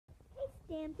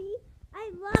Stampy. I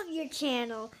love your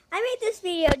channel. I made this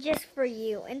video just for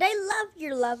you, and I love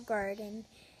your love garden.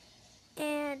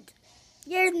 And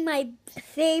you're my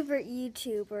favorite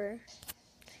YouTuber.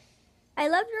 I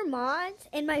love your mods,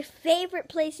 and my favorite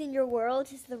place in your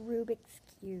world is the Rubik's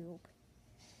Cube.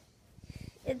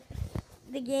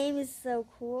 The game is so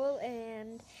cool,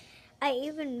 and I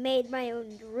even made my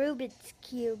own Rubik's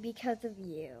Cube because of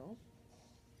you.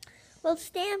 Well,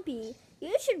 Stampy,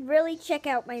 you should really check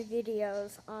out my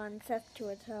videos on Seth to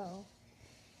a Toe.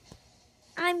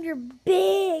 I'm your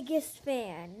biggest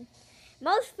fan.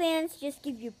 Most fans just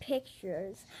give you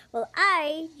pictures. Well,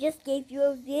 I just gave you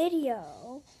a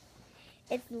video.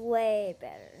 It's way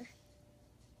better.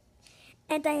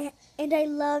 And I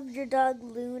love your dog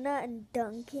Luna and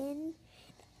Duncan.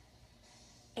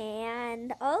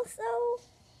 And also,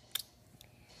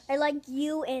 I like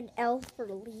you and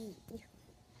Elfer Lee.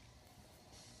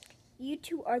 You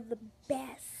two are the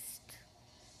best.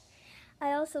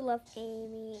 I also love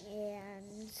Amy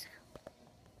and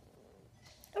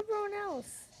everyone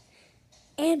else.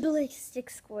 And Ballistic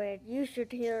Squid. You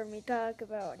should hear me talk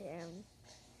about him.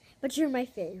 But you're my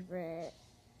favorite.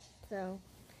 So,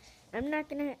 I'm not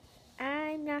gonna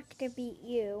beat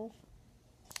you.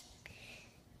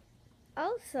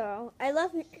 Also,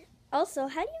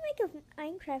 how do you make a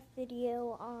Minecraft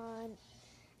video on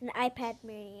an iPad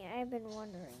mini? I've been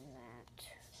wondering that.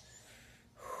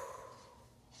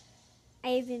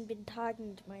 I even been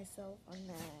talking to myself on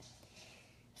that.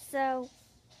 So,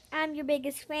 I'm your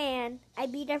biggest fan. I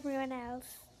beat everyone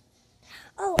else.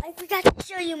 Oh, I forgot to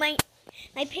show you my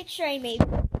picture I made.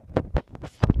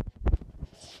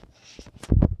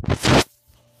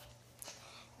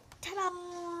 Ta-da!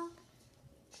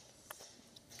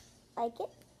 Like it?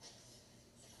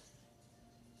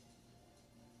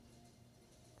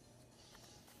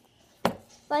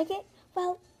 Like it?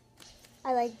 Well,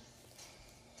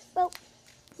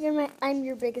 I'm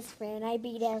your biggest fan. I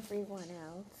beat everyone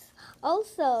else.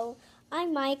 Also,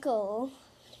 I'm Michael.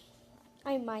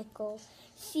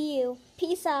 See you.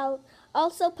 Peace out.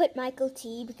 Also put Michael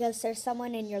T because there's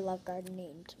someone in your love garden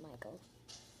named Michael.